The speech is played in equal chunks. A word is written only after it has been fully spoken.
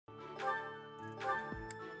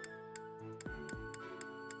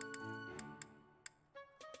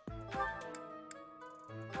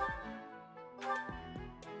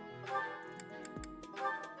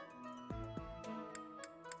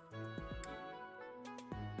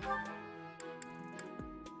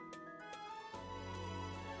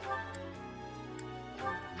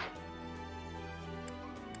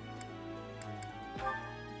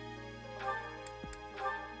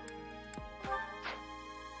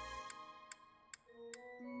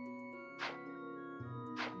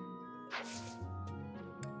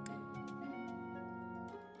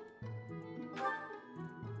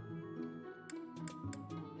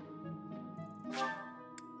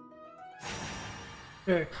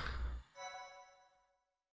Okay.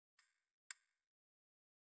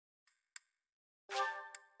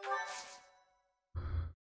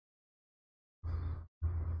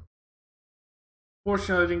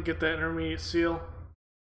 Fortunately, I didn't get that intermediate seal.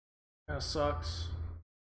 Kinda sucks.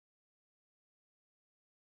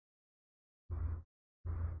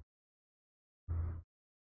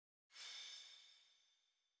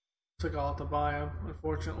 Took a lot to buy him,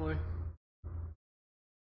 unfortunately.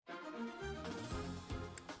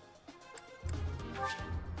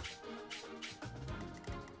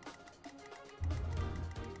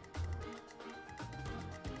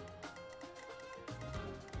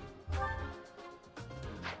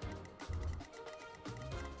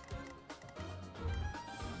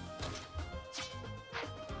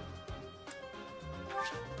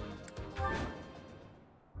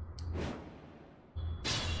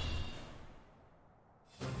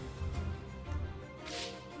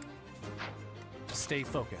 Stay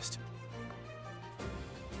focused.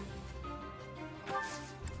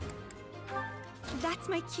 That's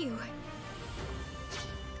my cue.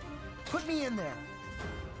 Put me in there.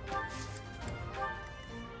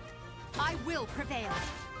 I will prevail.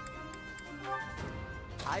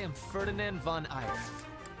 I am Ferdinand von Heir.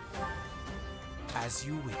 As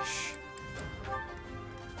you wish.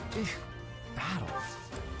 Battle.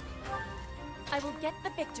 I will get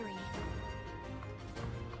the victory.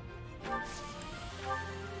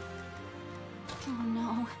 Oh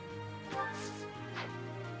no.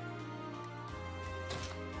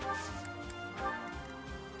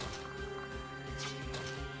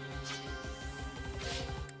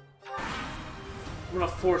 I'm gonna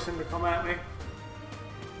force him to come at me.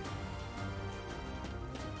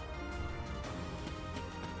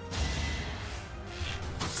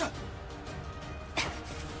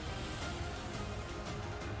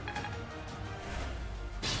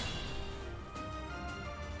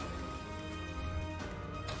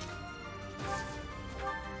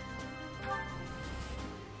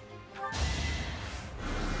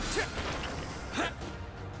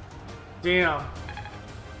 Damn.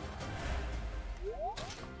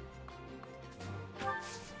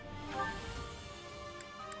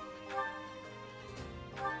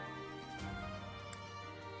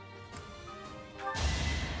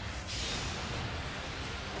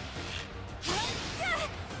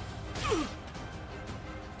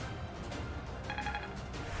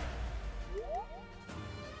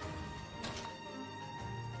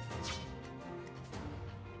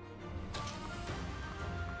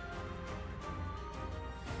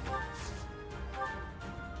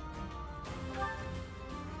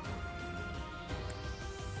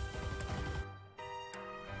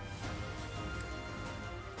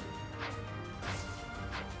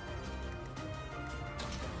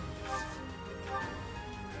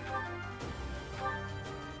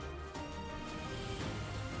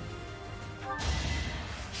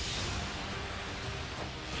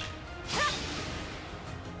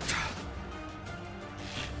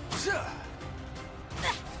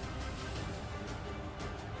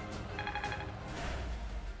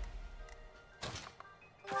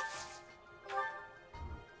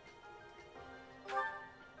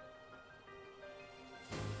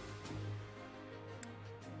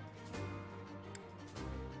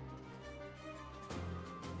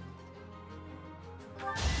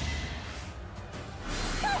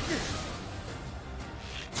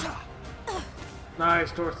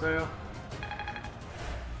 Nice, Dorothea.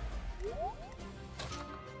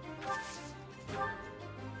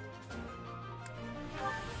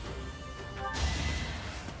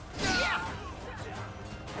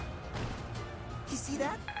 You see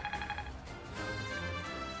that?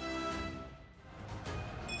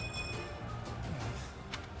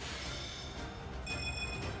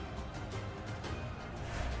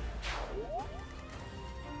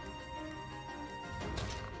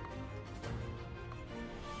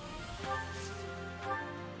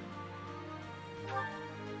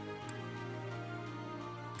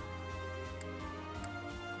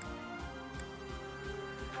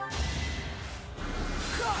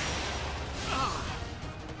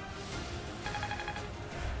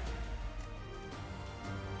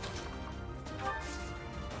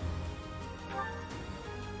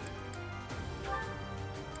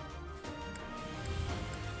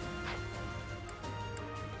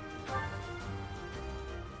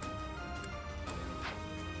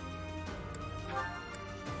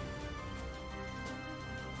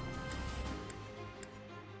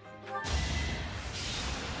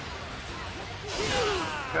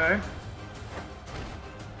 Okay.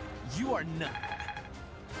 You are not.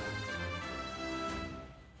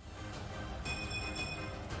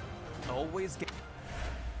 Always get.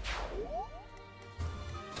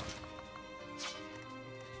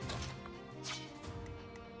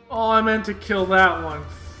 Oh, I meant to kill that one.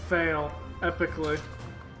 Fail. Epically.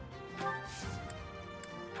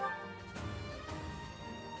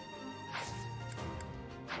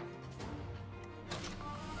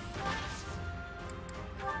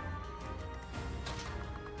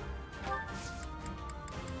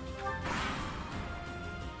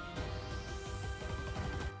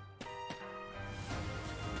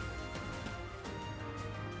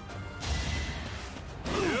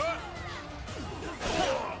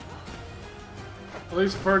 At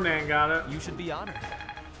least Ferdinand got it. You should be honored.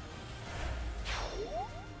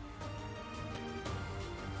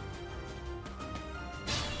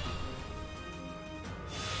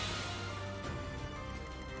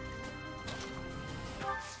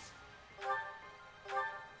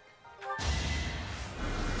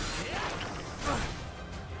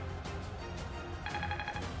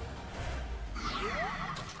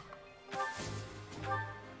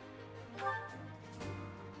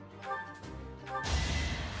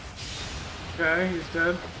 Okay, he's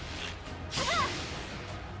dead.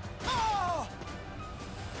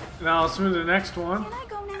 Now let's move to the next one. Can I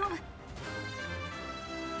go now?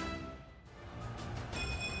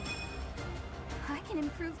 I can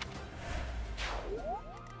improve.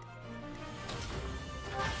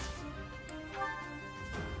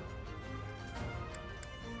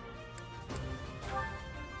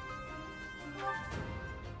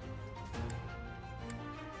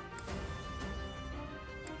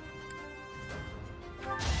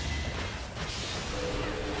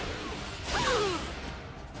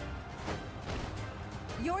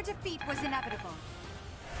 Your defeat was inevitable.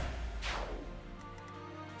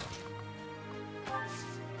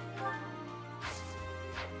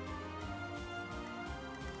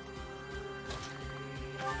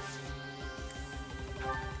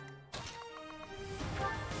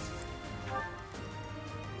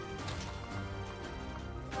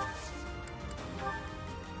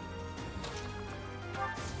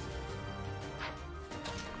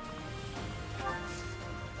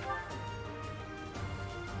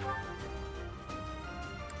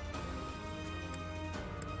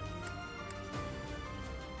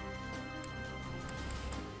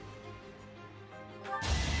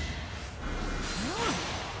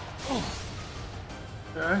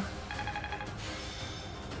 Okay.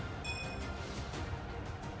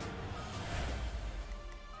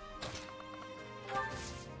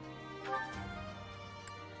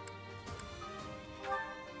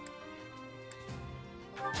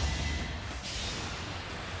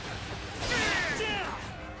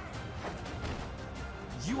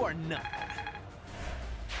 You are not.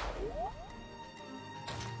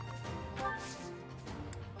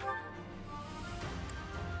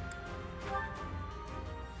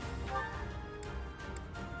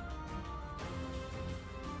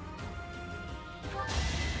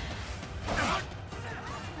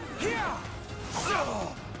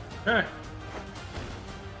 Okay.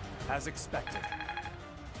 As expected.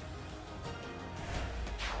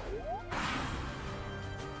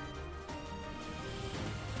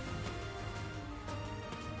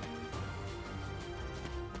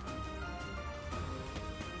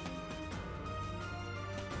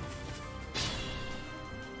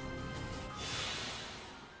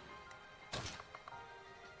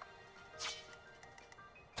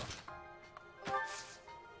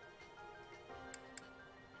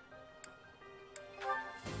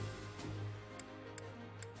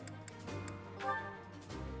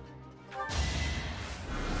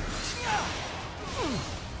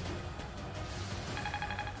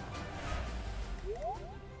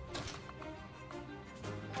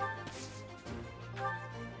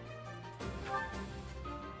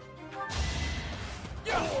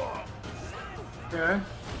 Okay.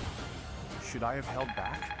 Should I have held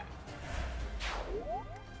back?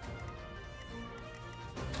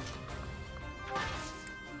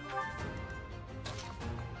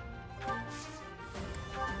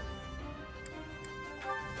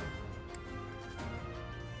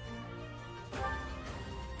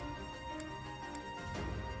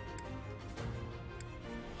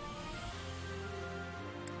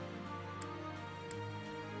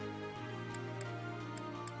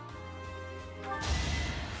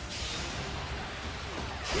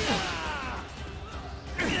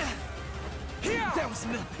 That was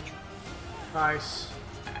nothing. Nice.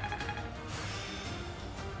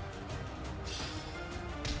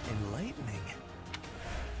 Enlightening.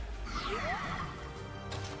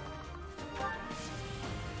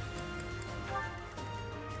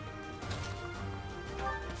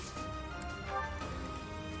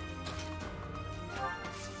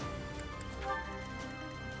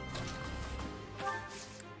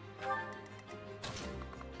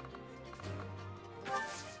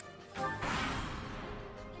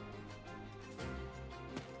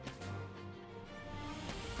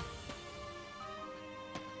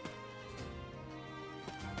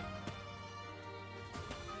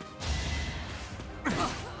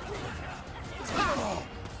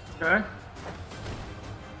 Okay.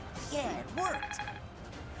 Yeah, it worked.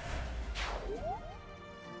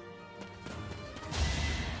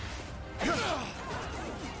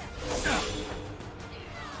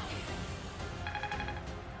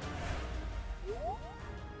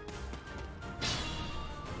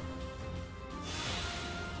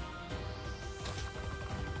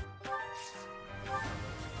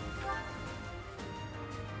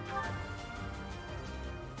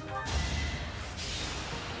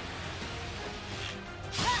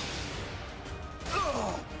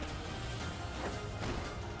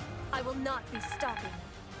 I will not be stopping.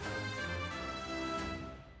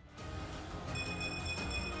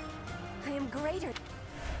 I am greater.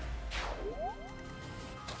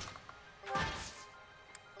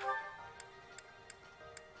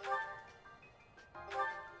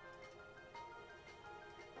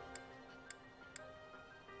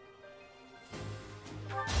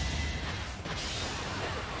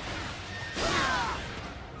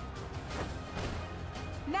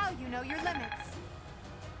 Now you know your limits.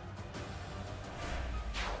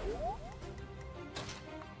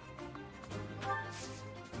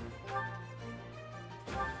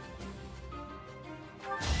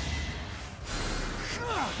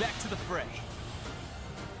 Back to the fray.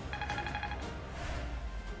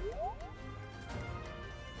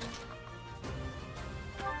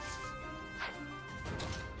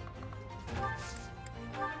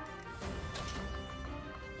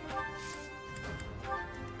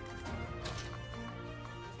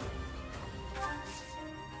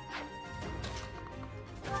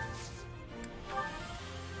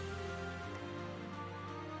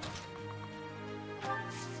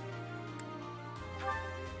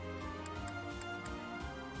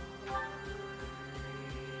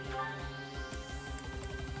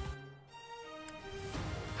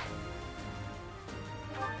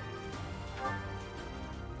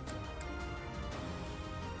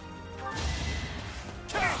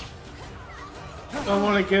 I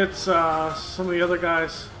want to get some of the other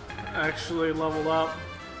guys actually leveled up.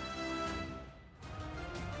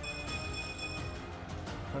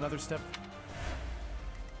 Another step.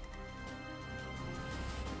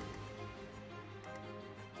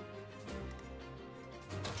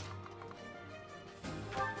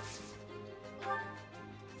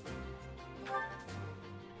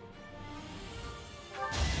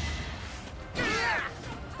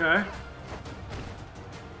 Okay.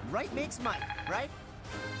 Right makes might, right?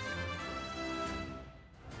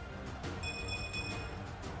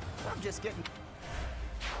 I'm just getting...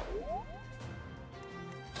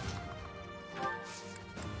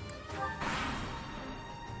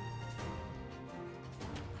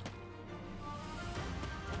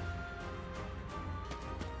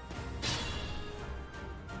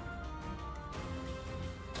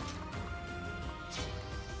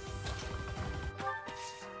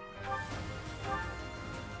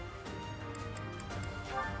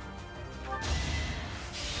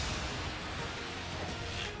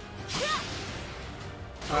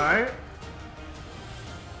 Alright.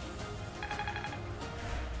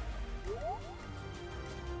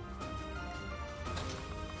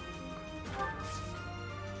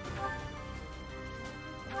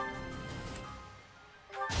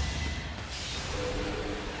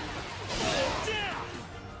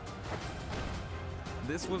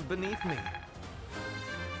 This was beneath me.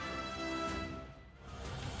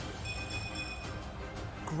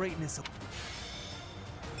 Greatness of...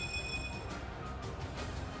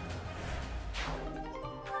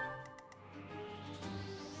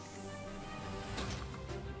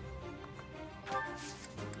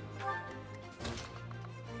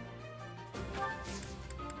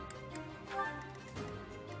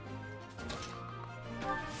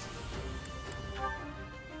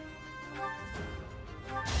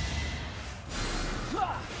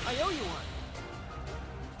 I owe you one.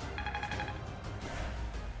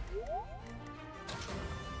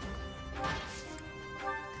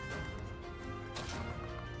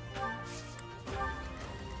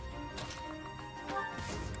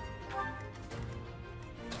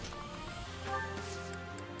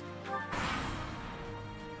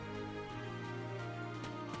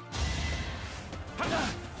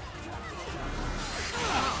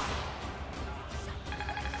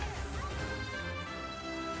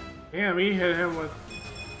 Damn, he hit him with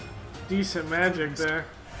decent magic there.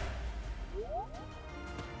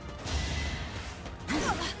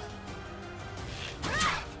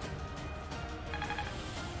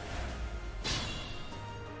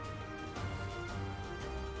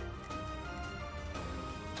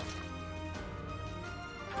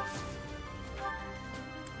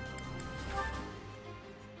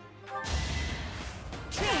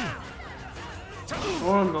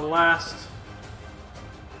 show him the last.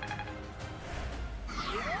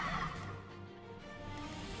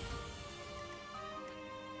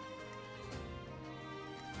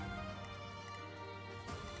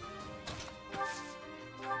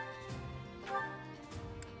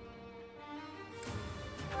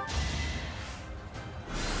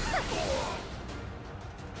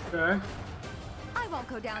 Okay. I won't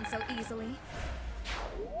go down so easily.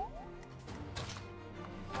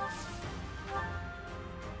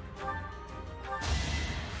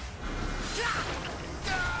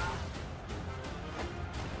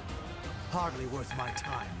 Hardly worth my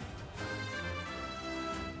time.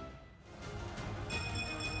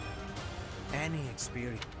 Any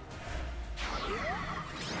experience.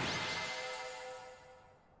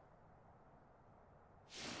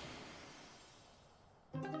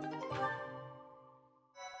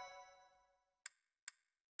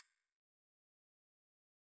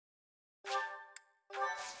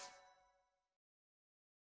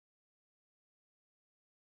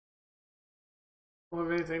 Won't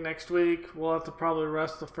have anything next week. We'll have to probably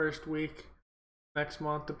rest the first week next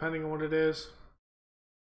month, depending on what it is.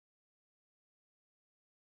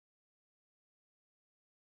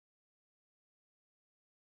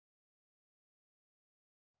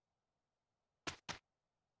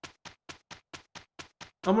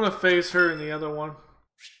 I'm gonna face her in the other one.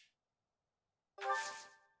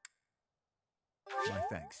 My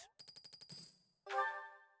thanks.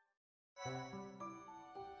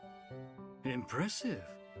 Impressive.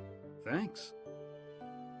 Thanks.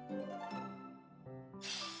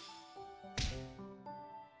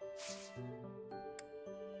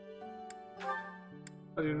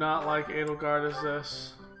 I do not like Edelgard as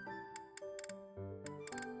this.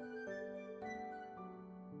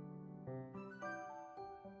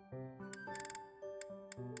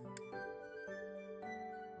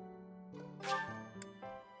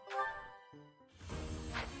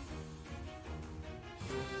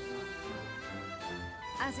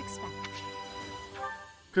 As expected.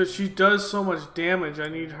 Because she does so much damage, I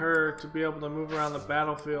need her to be able to move around the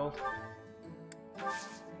battlefield.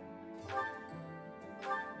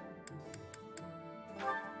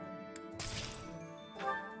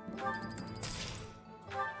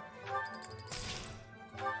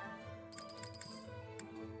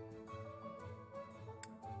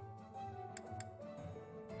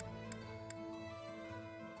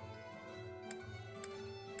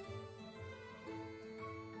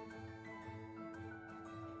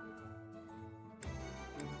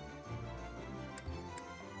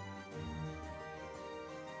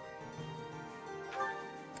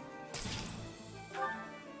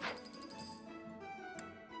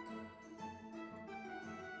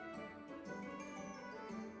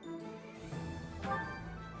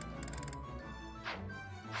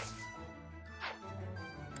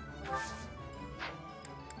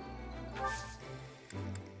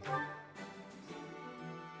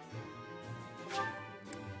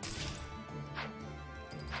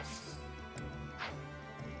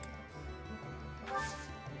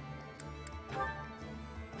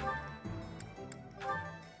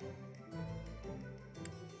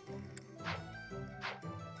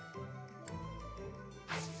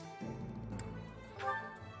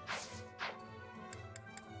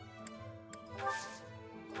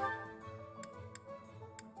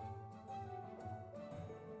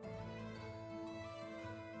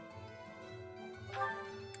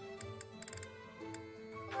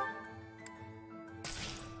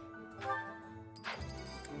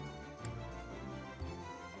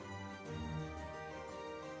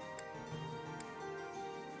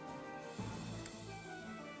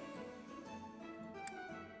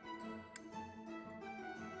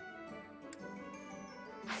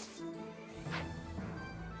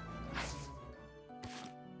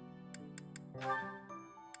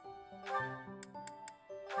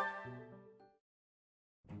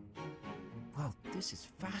 Well, this is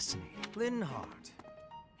fascinating. Linhardt.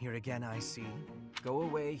 Here again, I see. Go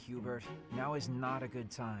away, Hubert. Now is not a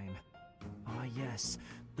good time. Ah, yes.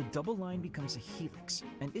 The double line becomes a helix,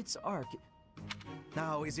 and its arc...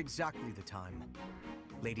 Now is exactly the time.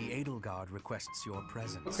 Lady Edelgard requests your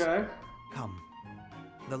presence. Okay. Come.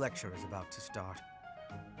 The lecture is about to start.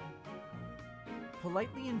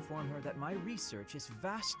 Politely inform her that my research is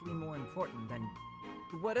vastly more important than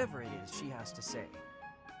whatever it is she has to say.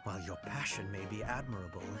 While your passion may be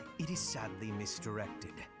admirable, it is sadly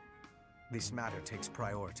misdirected. This matter takes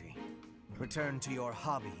priority. Return to your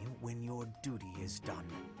hobby when your duty is done.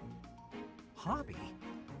 Hobby?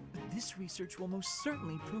 But this research will most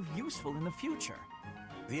certainly prove useful in the future.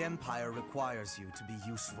 The Empire requires you to be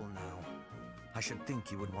useful now. I should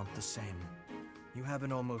think you would want the same. You have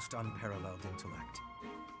an almost unparalleled intellect,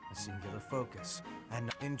 a singular focus, and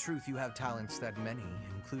in truth you have talents that many,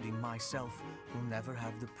 including myself, will never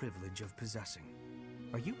have the privilege of possessing.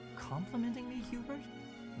 Are you complimenting me, Hubert?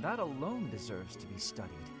 That alone deserves to be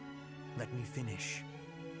studied. Let me finish.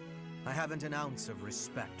 I haven't an ounce of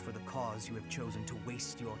respect for the cause you have chosen to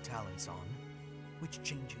waste your talents on, which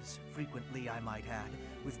changes frequently, I might add,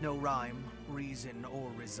 with no rhyme, reason,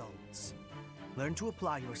 or results. Learn to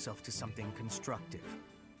apply yourself to something constructive.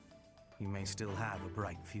 You may still have a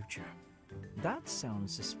bright future. That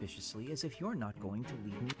sounds suspiciously as if you're not going to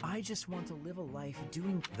leave me. I just want to live a life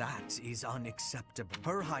doing... That is unacceptable.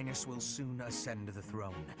 Her Highness will soon ascend the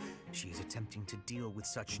throne. She is attempting to deal with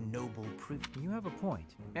such noble privilege. You have a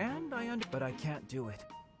point, and but I can't do it.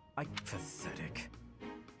 Pathetic.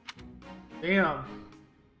 Damn.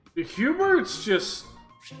 The Hubert's just...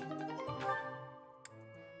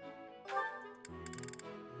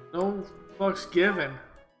 no fucks given.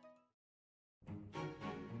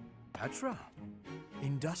 Petra,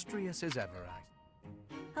 industrious as ever,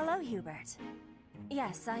 Hello, Hubert.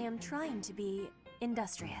 Yes, I am trying to be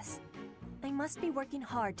industrious. I must be working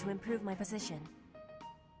hard to improve my position.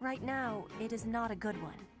 Right now, it is not a good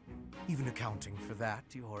one. Even accounting for that,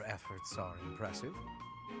 your efforts are impressive.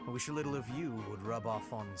 I wish a little of you would rub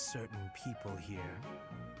off on certain people here.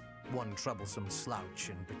 One troublesome slouch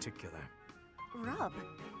in particular. Rub?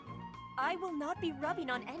 I will not be rubbing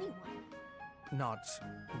on anyone. Not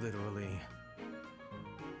literally.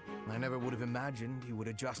 I never would have imagined you would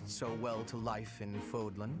adjust so well to life in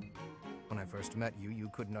Fodlan. When I first met you, you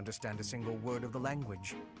couldn't understand a single word of the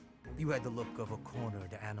language. You had the look of a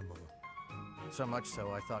cornered animal. So much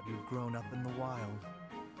so I thought you'd grown up in the wild.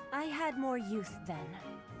 I had more youth then,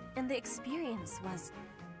 and the experience was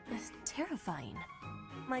terrifying.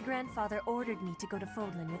 My grandfather ordered me to go to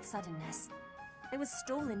Fodlan with suddenness. I was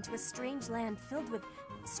stolen to a strange land filled with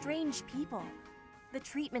strange people. The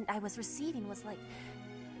treatment I was receiving was like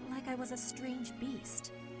I was a strange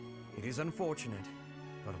beast. It is unfortunate,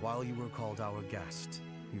 but while you were called our guest,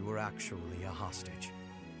 you were actually a hostage.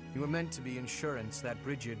 You were meant to be insurance that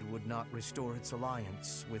Brigid would not restore its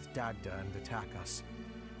alliance with Dagda and attack us.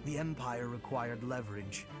 The Empire required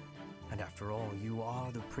leverage, and after all, you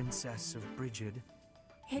are the Princess of Brigid.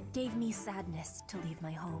 It gave me sadness to leave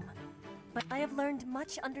my home. But I have learned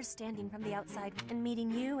much understanding from the outside, and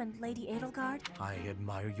meeting you and Lady Edelgard. I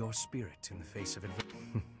admire your spirit in the face of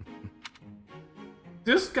adversity.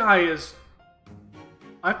 This guy is...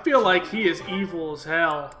 I feel like he is evil as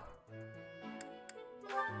hell.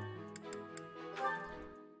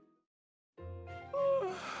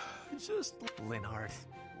 Just... Linhardt.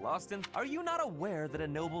 Lost in... Are you not aware that a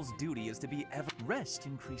noble's duty is to be ever... Rest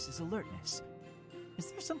increases alertness. Is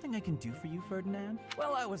there something I can do for you, Ferdinand?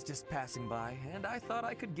 Well, I was just passing by, and I thought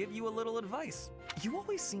I could give you a little advice. You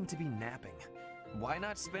always seem to be napping. Why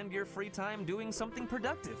not spend your free time doing something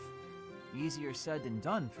productive? Easier said than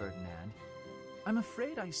done, Ferdinand. I'm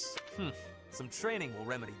afraid Some training will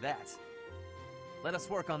remedy that. Let us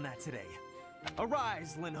work on that today.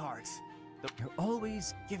 Arise, Linhardt! You're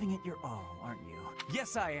always giving it your all, aren't you?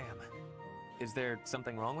 Yes, I am. Is there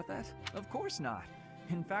something wrong with that? Of course not.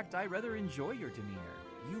 In fact, I rather enjoy your demeanor.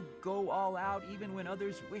 You go all out even when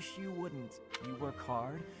others wish you wouldn't. You work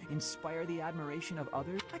hard, inspire the admiration of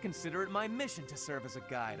others. I consider it my mission to serve as a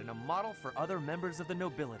guide and a model for other members of the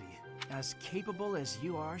nobility. As capable as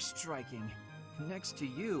you are striking. Next to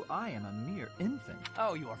you, I am a mere infant.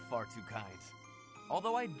 Oh, you are far too kind.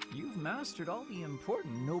 Although You've mastered all the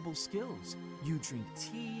important noble skills. You drink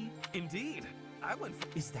tea. Indeed. I went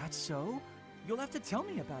for... Is that so? You'll have to tell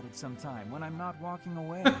me about it sometime when I'm not walking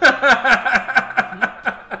away.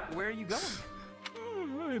 Where are you going?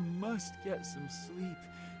 I must get some sleep.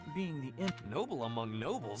 Being the Noble among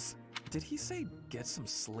nobles? Did he say get some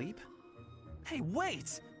sleep? Hey,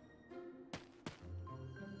 wait!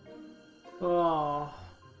 Oh.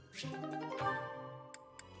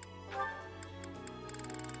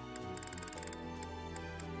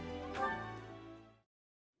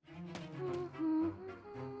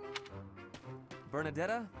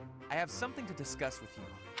 Bernadetta, I have something to discuss with you.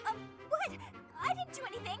 What? I didn't do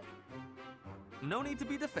anything. No need to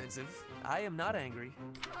be defensive. I am not angry.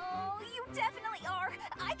 Oh, you definitely are.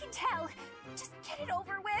 I can tell. Just get it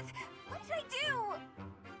over with. What did I do?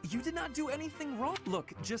 You did not do anything wrong.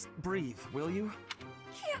 Look, just breathe, will you?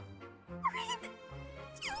 Can't breathe.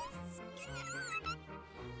 Too scared.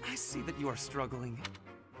 I see that you are struggling.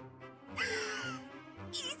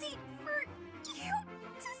 Easy for you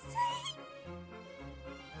to say.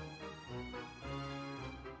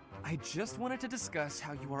 I just wanted to discuss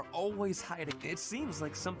how you are always hiding. It seems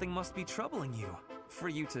like something must be troubling you. for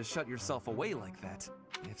you to shut yourself away like that.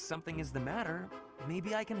 If something is the matter,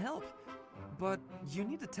 maybe I can help. But you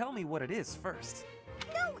need to tell me what it is first.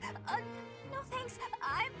 No, no thanks.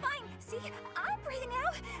 I'm fine. See, I'm breathing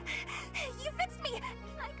out. You fixed me. Can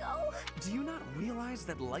I go? Do you not realize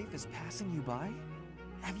that life is passing you by?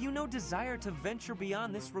 Have you no desire to venture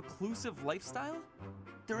beyond this reclusive lifestyle?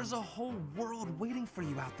 There is a whole world waiting for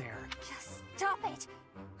you out there. Just stop it.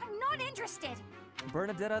 I'm not interested.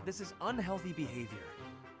 Bernadetta, this is unhealthy behavior.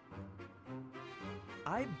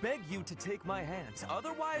 I beg you to take my hand,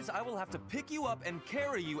 otherwise I will have to pick you up and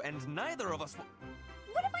carry you, and neither of us will—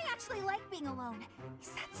 What if I actually like being alone? Is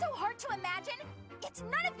that so hard to imagine? It's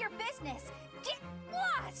none of your business. Get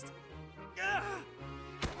lost! Ugh.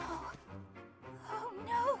 Oh. Oh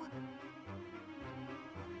no.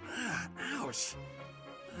 Ouch!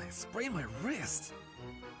 I sprained my wrist.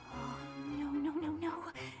 Oh, no.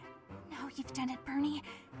 Now you've done it, Bernie.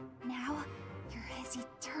 Now you're his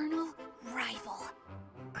eternal rival.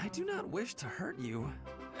 I do not wish to hurt you.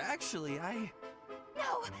 Actually,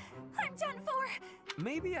 No, I'm done for.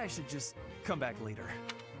 maybe I should just come back later.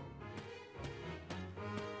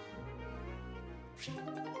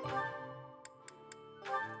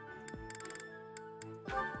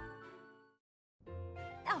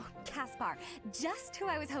 Oh, Caspar, just who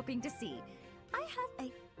I was hoping to see. I have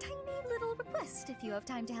a tiny little request if you have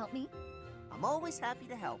time to help me. I'm always happy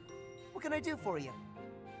to help. What can I do for you?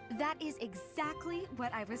 That is exactly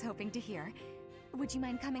what I was hoping to hear. Would you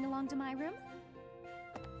mind coming along to my room?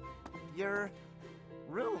 Your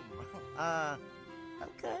room?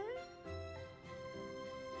 Okay.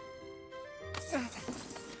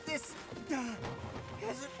 This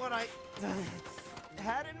isn't what I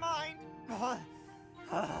had in mind.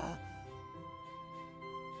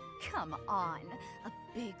 Come on, a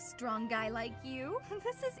big, strong guy like you.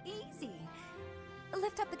 This is easy.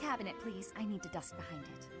 Lift up the cabinet, please. I need to dust behind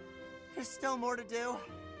it. There's still more to do.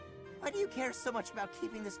 Why do you care so much about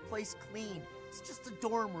keeping this place clean? It's just a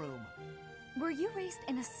dorm room. Were you raised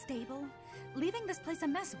in a stable? Leaving this place a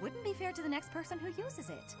mess wouldn't be fair to the next person who uses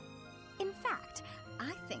it. In fact,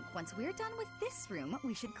 I think once we're done with this room,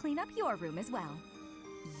 we should clean up your room as well.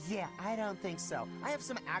 Yeah, I don't think so. I have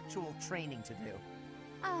some actual training to do.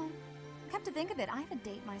 Oh, come to think of it, I have a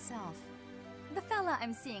date myself. The fella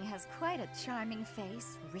I'm seeing has quite a charming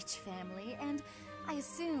face, rich family, and I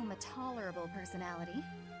assume a tolerable personality.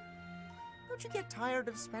 Don't you get tired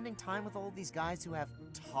of spending time with all these guys who have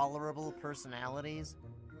tolerable personalities?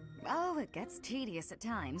 Oh, it gets tedious at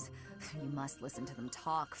times. You must listen to them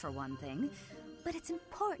talk, for one thing. But it's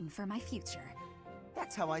important for my future.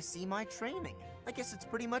 That's how I see my training. I guess it's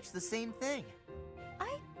pretty much the same thing.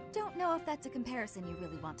 I don't know if that's a comparison you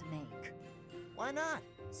really want to make. Why not?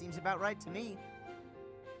 Seems about right to me.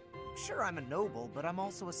 Sure, I'm a noble, but I'm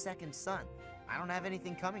also a second son. I don't have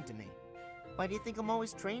anything coming to me. Why do you think I'm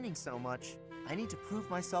always training so much? I need to prove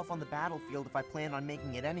myself on the battlefield if I plan on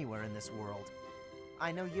making it anywhere in this world.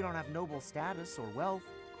 I know you don't have noble status or wealth,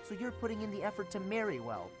 so you're putting in the effort to marry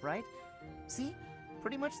well, right? See?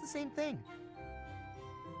 Pretty much the same thing.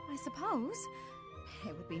 I suppose.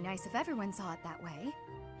 It would be nice if everyone saw it that way.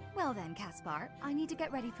 Well then, Caspar, I need to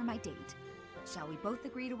get ready for my date. Shall we both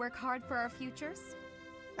agree to work hard for our futures?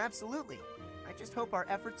 Absolutely. I just hope our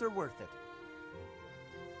efforts are worth it.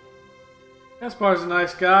 Gaspar's a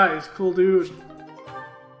nice guy. He's a cool dude.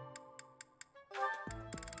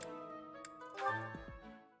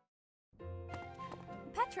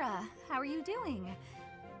 Petra, how are you doing?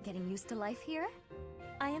 Getting used to life here?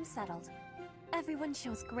 I am settled. Everyone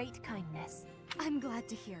shows great kindness. I'm glad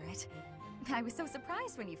to hear it. I was so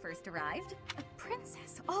surprised when you first arrived. A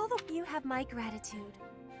princess, all the— You have my gratitude.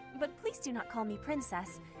 But please do not call me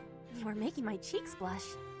princess. You are making my cheeks blush.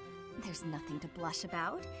 There's nothing to blush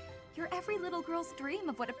about. You're every little girl's dream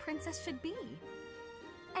of what a princess should be.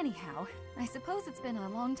 Anyhow, I suppose it's been a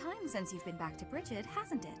long time since you've been back to Bridget,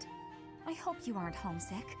 hasn't it? I hope you aren't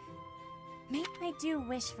homesick. Maybe I do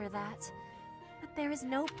wish for that. But there is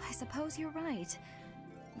no— I suppose you're right.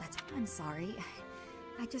 I'm sorry.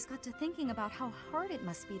 I just got to thinking about how hard it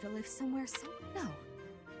must be to live somewhere so— No,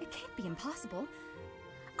 it can't be impossible.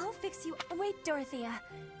 I'll fix you— Wait, Dorothea.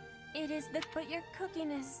 It is the— But your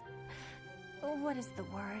cooking is— What is the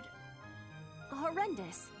word?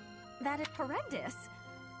 Horrendous. That is horrendous.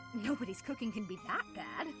 Nobody's cooking can be that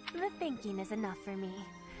bad. The thinking is enough for me.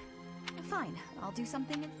 Fine, I'll do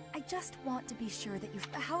something. I just want to be sure that you've—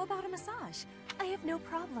 How about a massage? I have no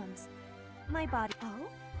problems. My body— Oh?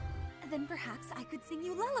 Then perhaps I could sing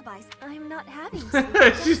you lullabies. I'm not having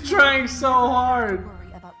She's trying so hard. Don't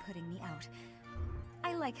worry about putting me out.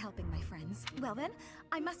 I like helping my friends. Well then,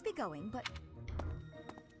 I must be going, but—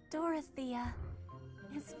 Dorothea,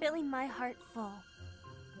 is filling my heart full.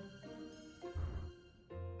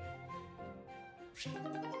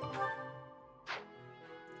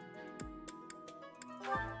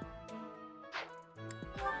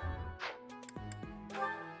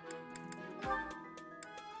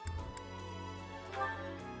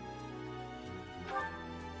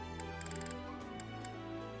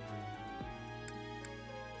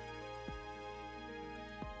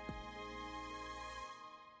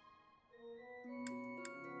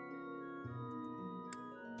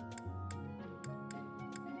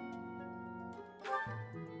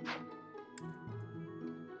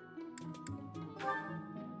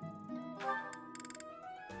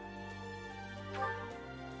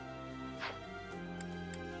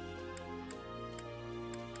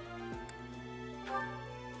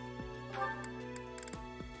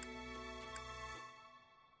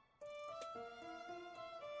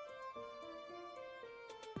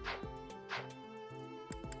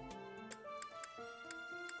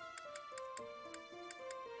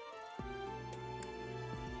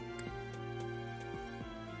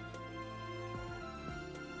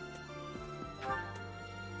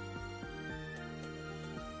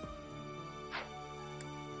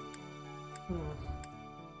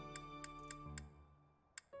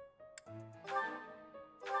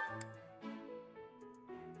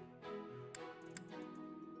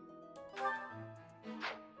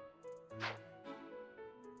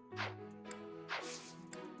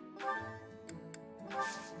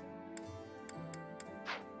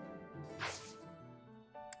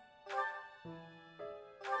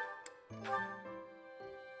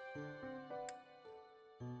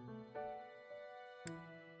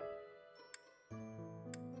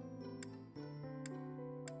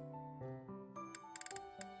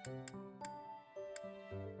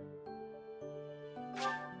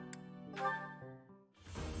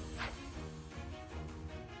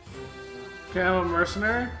 Okay, I'm a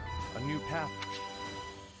mercenary. A new path.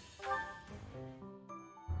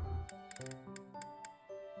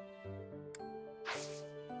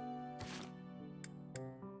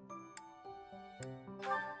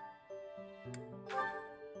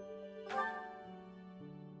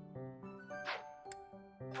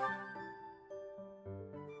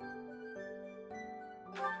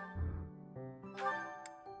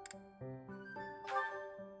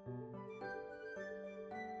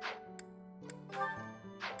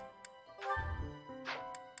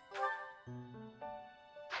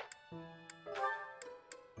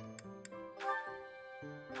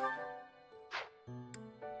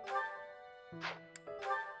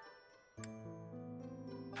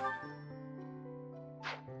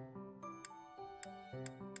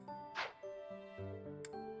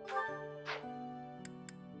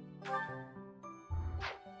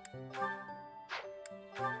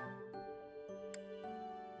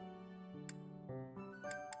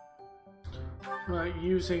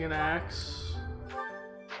 Using an axe.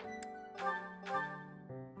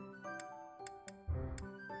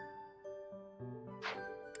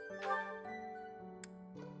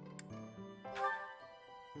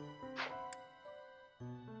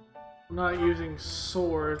 I'm not using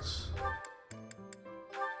swords.